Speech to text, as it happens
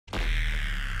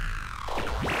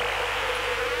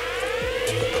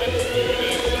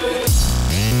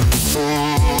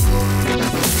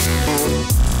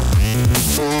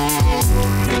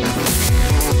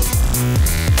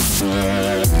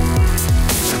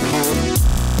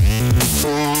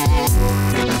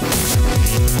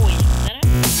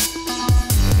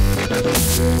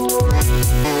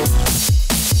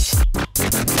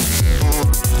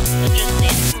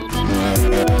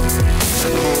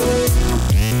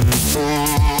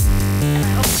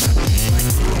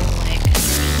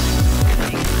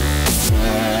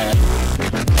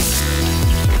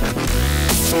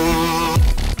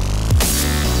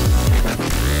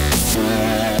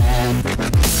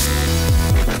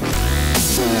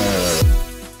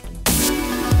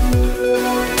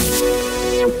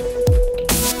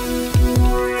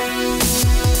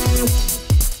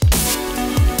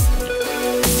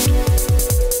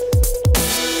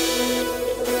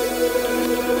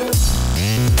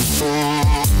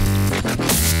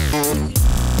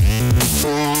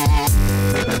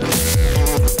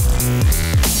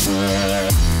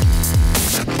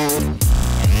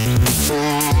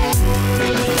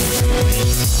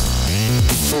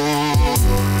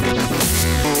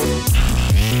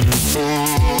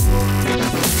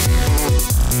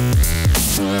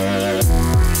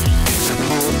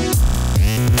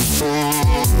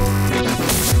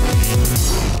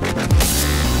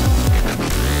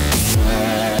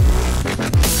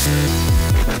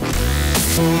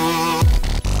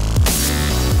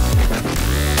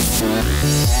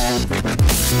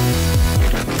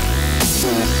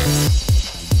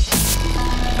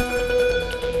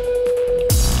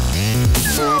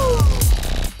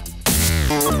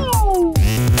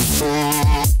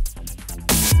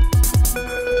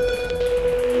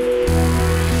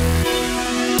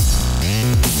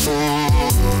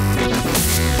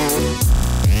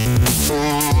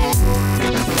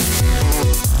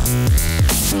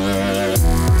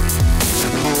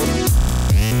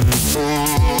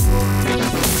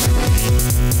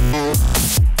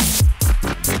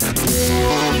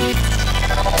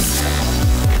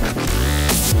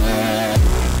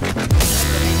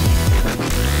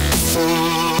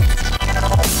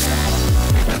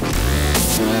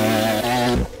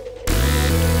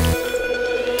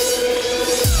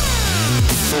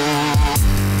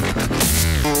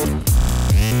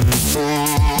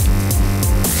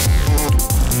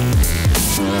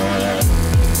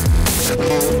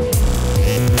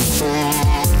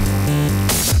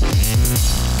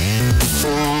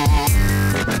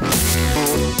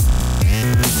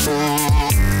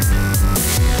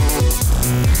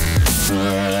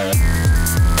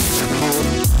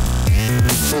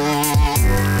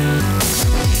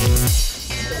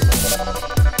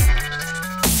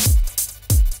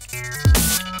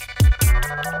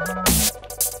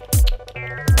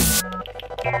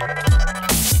We'll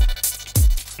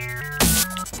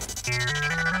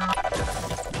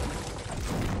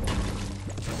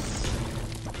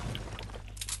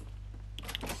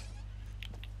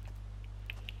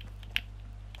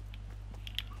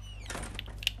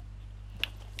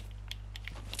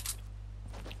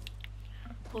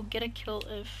get a kill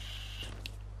if,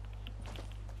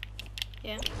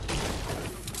 yeah,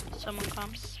 someone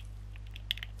comes.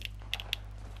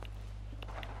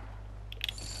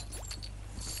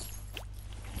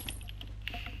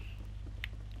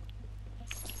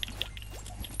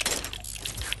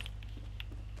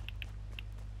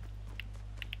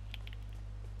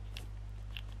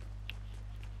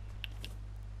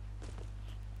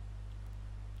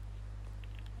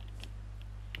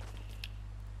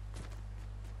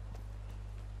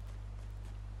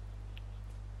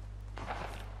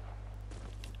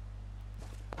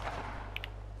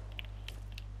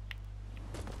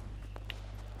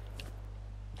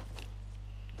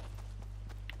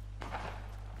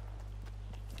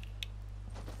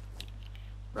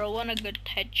 Bro, I want a good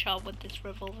headshot with this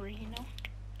revolver, you know?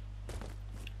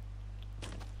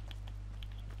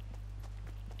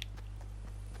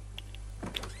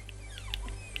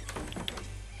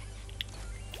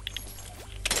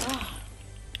 Ah.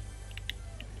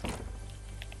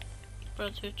 Bro,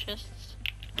 2 chests.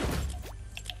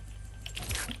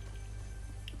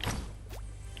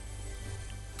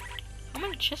 How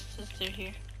many chests is there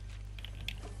here?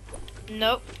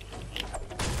 Nope.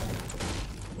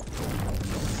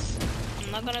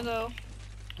 I'm not gonna go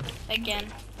again.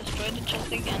 Destroy the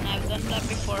chest again. I've done that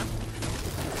before.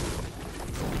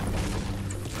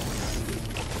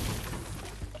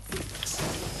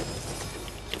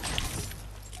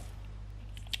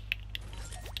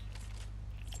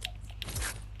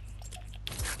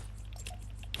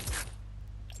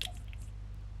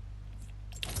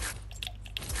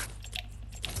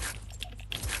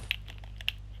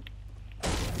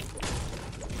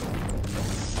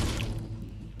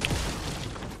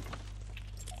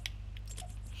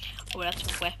 Oh, that's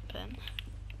a weapon.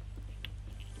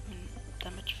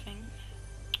 Damage thing.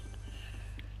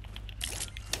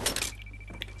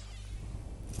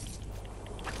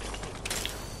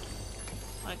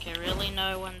 Okay, really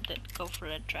no one did go for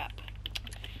the trap.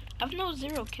 I've no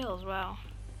 0 kills, wow.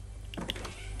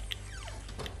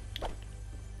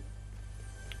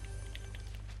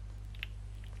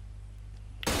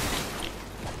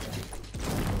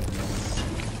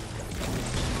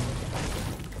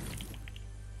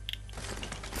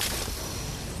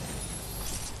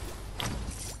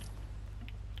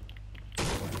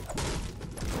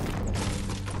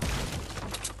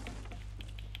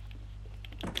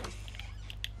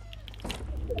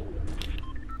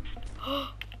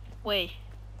 Wait.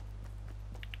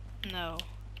 No.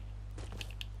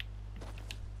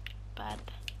 Bad.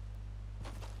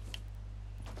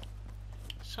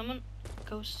 Someone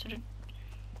goes to the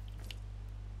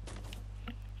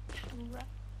trap.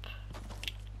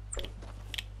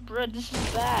 Bro, this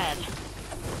is bad.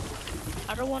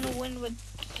 I don't want to win with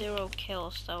 0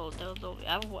 kills, so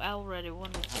I already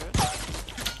won with 0.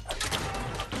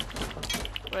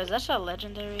 Bro, is that a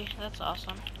legendary? That's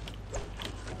awesome.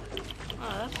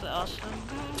 Oh, that's awesome.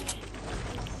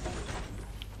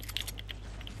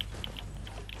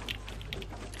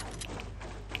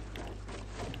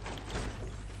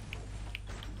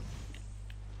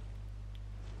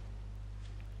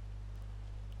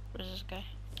 Where's this guy?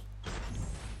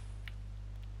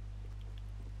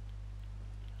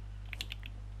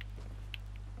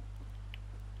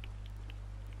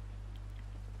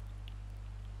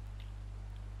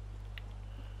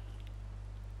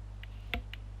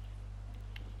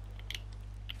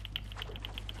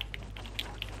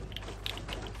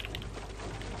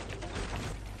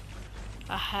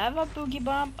 I have a boogie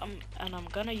bomb, and I'm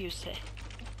gonna use it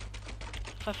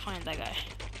if I find that guy.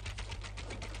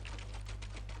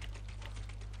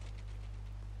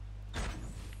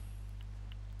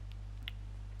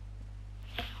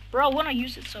 Bro, I wanna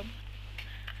use it, so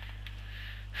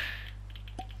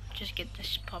just get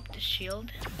this, pop the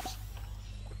shield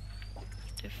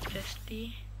to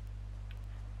 50.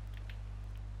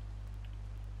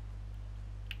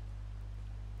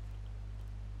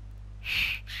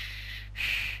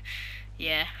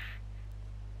 Yeah.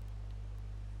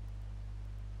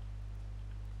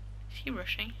 Is he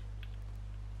rushing?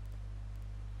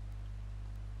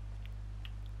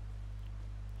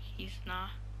 He's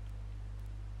not.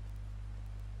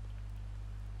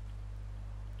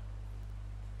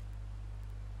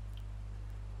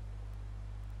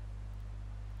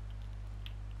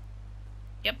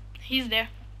 Yep, he's there.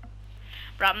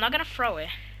 Bro, I'm not gonna throw it.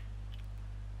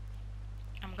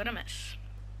 I'm gonna miss.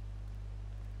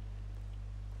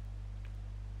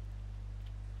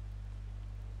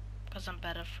 Because I'm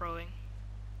bad at throwing.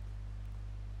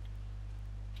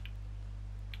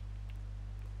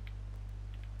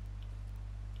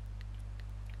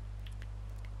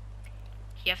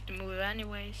 He have to move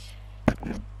anyways.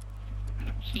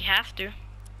 He have to.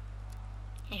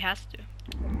 He has to.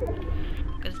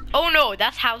 Cause oh no,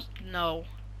 that's house. No,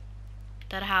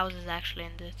 that house is actually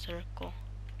in the circle.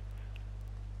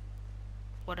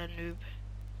 What a noob.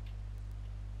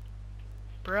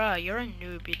 Bruh, you're a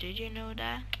newbie. Did you know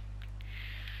that?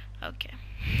 Okay.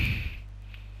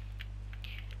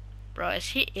 Bro, is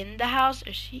he in the house?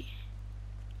 Is he?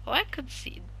 Oh, I could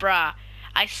see. Bruh,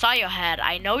 I saw your head.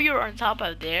 I know you're on top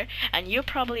of there, and you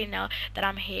probably know that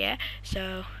I'm here.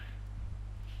 So,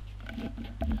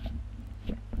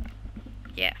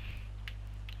 yeah.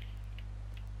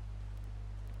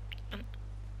 Is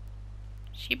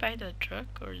she by the truck,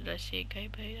 or did I see a guy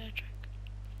by that truck?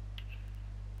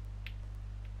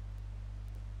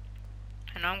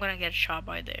 I know I'm gonna get shot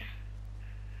by there.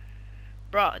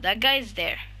 Bro, that guy's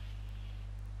there.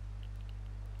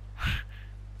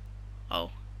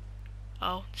 Oh.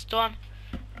 Oh, storm.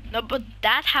 No, but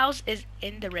that house is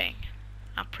in the ring.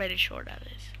 I'm pretty sure that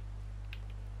is.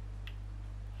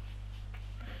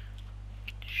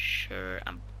 Sure,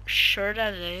 I'm sure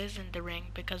that it is in the ring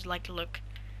because, like, look.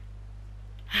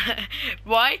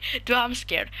 Why do I'm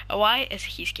scared? Why is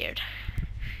he scared?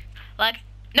 Like,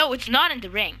 no, it's not in the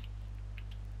ring.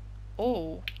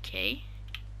 Oh, okay.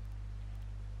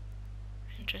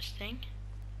 Interesting.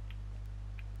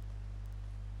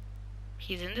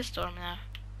 He's in the storm now.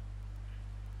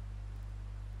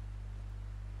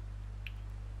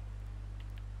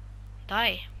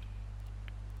 Die.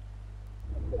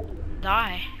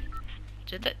 Die.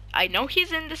 I know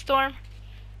he's in the storm.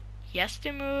 He has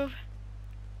to move.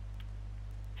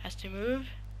 Has to move.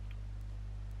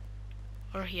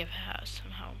 Or he has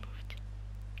somehow moved.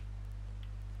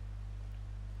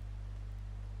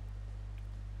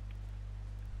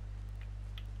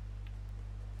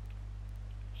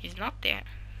 He's not there.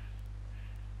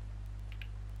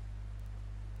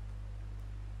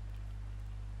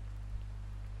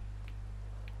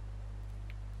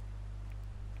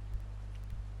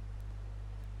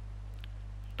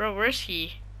 Bro, where's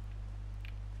he?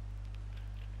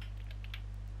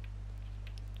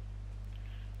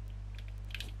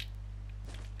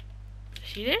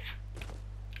 Is he there?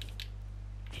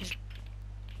 He's...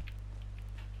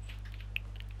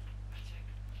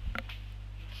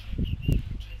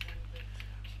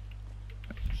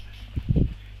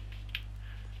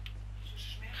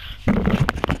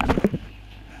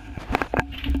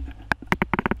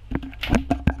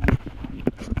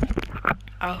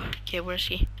 Oh, okay, where's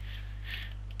he?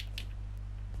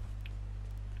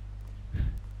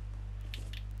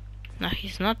 No,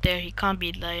 he's not there. He can't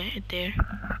be there.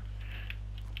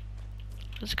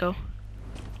 Let's go.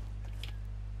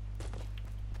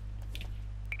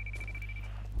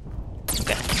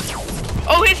 Okay.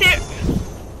 Oh, he's here!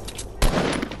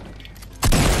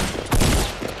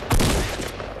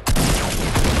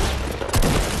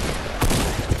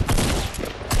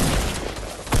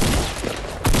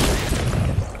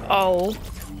 Oh,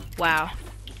 wow.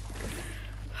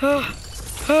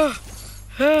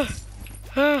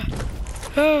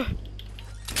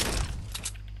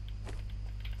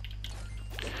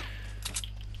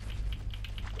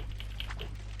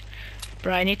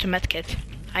 Bro, I need to medkit.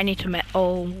 I need to med.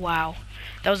 Oh, wow.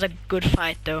 That was a good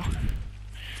fight, though.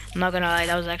 I'm not gonna lie,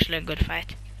 that was actually a good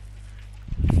fight.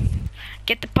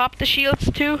 Get to pop the shields,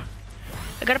 too.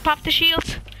 I gotta pop the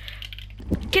shields.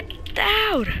 Get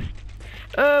out!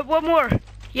 One more.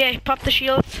 Yeah, pop the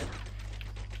shields.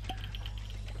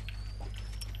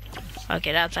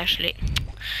 Okay, that's actually...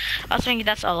 I was thinking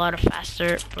that's a lot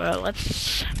faster, but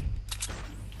let's...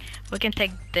 We can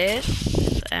take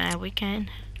this, and we can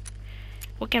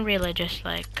really just,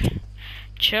 like,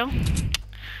 chill.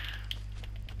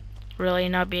 Really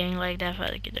not being like that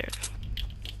either.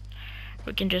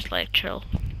 We can just, like, chill.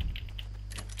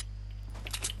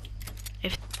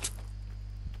 If...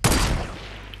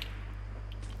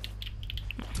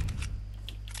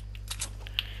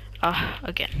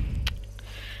 okay.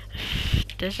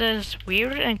 This is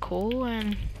weird and cool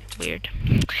and weird.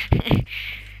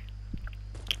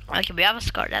 Okay, we have a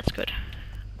scar, that's good.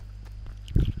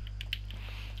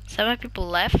 7 people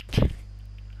left.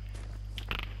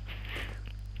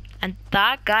 And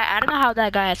that guy, I don't know how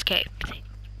that guy escaped.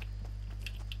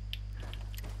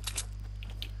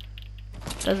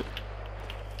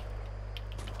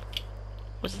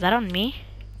 Was that on me?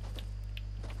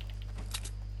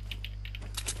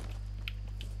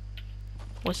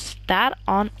 Was that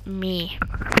on me?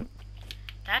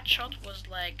 That shot was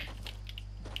like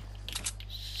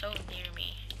so near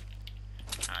me.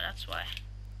 Oh, that's why.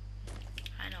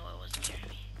 I know it was near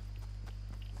me.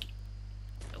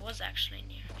 It was actually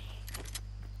near me.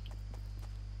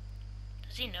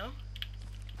 Does he know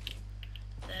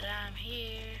that I'm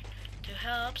here to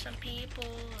help some people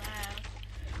out?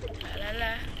 La la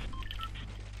la.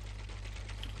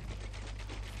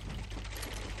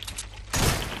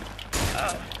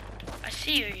 Oh, I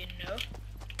see you, you know.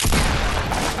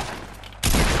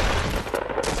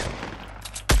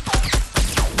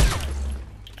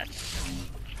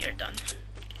 You're done.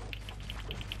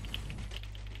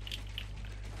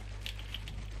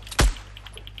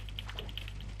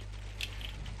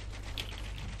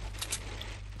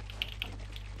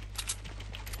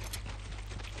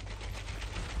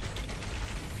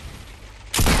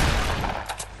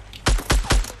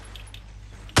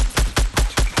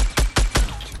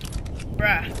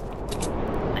 Bruh,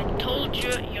 I told you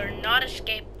you're not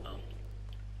escape. Oh.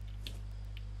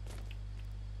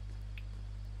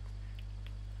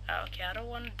 Okay, I don't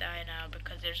want to die now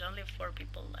because there's only 4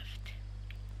 people left.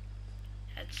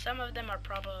 And some of them are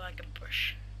probably like a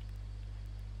bush.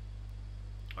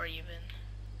 Or even.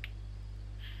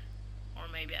 Or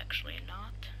maybe actually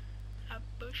not a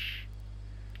bush.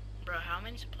 Bro, how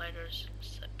many supply drops?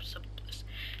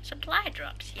 Supply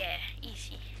drops, yeah,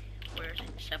 easy word.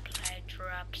 Supply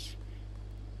drops.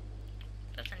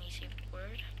 That's an easy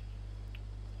word.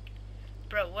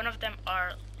 Bro, one of them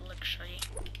are literally.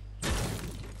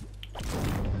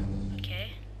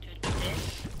 Okay, do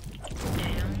this.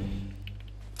 Down.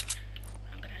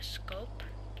 I'm gonna scope.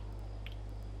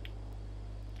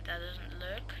 That doesn't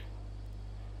look.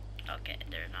 Okay,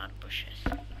 they're not bushes.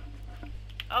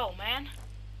 Oh man.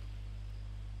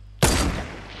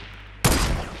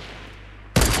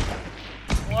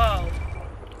 Whoa.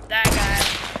 That guy.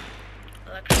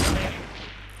 Actually.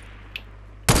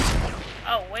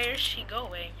 Oh, where is she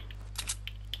going?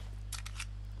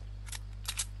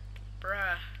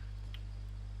 Bruh.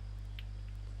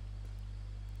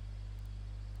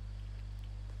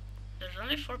 There's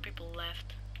only 4 people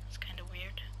left. It's kind of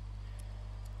weird.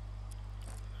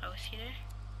 Oh, is he there?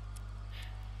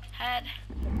 Head.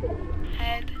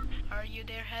 Head. Are you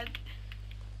there, Head?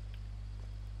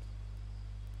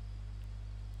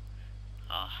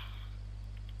 Oh.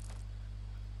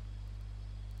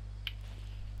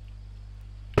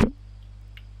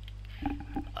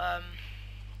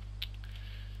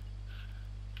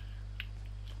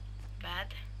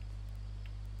 Bad.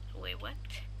 Wait, what?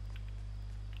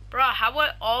 Bruh, how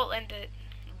about all in the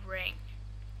ring?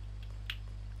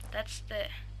 That's the...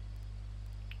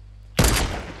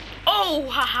 Oh,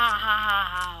 ha ha ha ha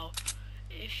ha.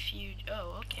 If you...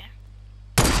 Oh, okay.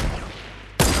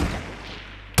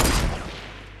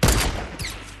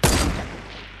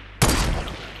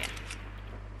 Okay.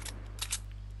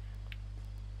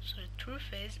 So the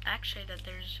truth is actually that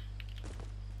there's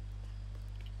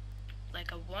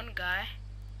like a one guy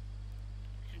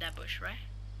in that bush, right?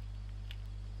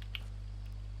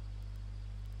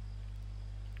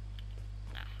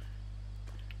 No.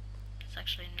 It's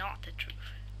actually not the truth.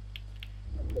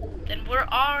 Then where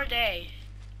are they?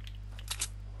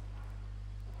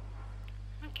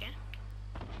 Okay.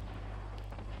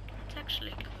 That's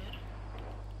actually good.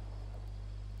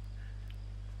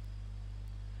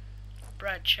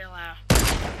 Bruh, chill out.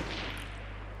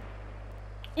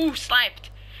 Ooh, sniped.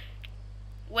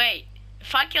 Wait,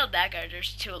 if I killed that guy,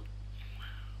 there's 2.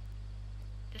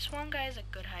 This one guy is a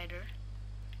good hider.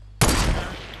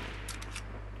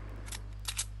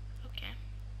 Okay.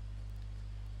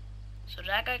 So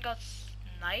that guy got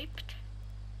sniped.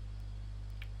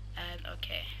 And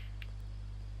okay.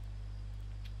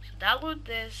 So that loot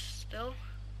is still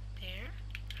there.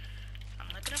 I'm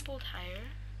not gonna build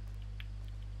higher.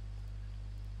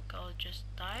 I'll just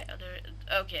die.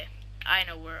 Okay. I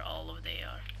know where all of they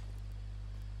are.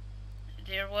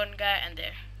 There one guy and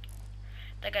there.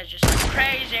 That guy's just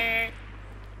crazy.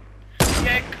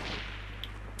 Yuck.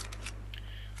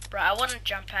 Bro, I wanna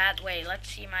jump at. Wait, let's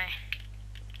see my...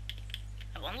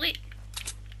 I've only...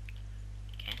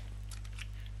 Okay.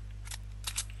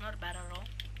 Not bad at all.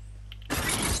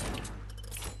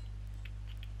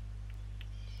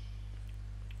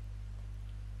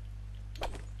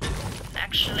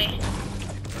 Actually...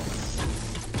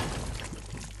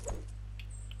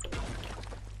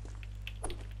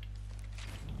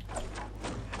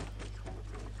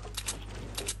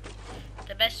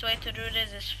 The best way to do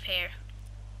this is fair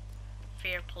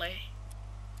play.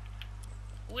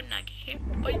 Wouldn't I get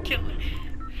hit by killing?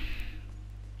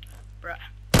 Bruh.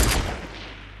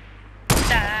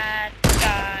 That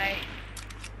guy.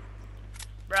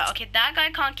 Bruh, okay, that guy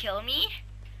can't kill me,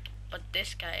 but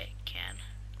this guy can.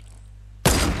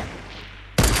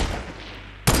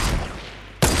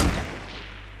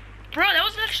 Bro, that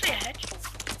was actually a hedge.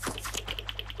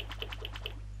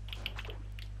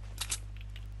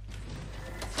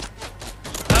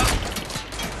 Oh.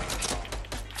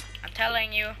 I'm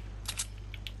telling you.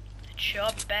 The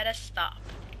job better stop.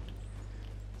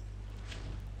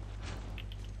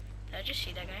 Did I just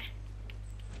see that guy?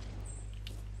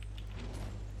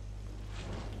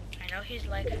 I know he's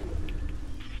like...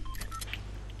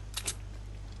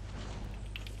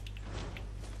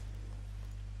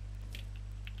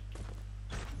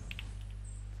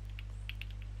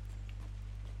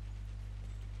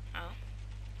 Oh.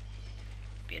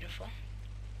 Beautiful.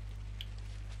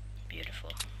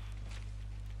 Beautiful.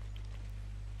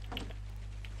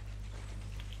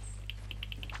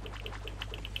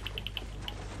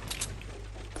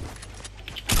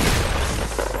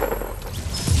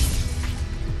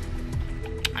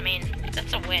 I mean,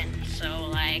 that's a win, so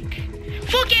like...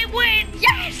 Full game win!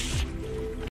 Yes!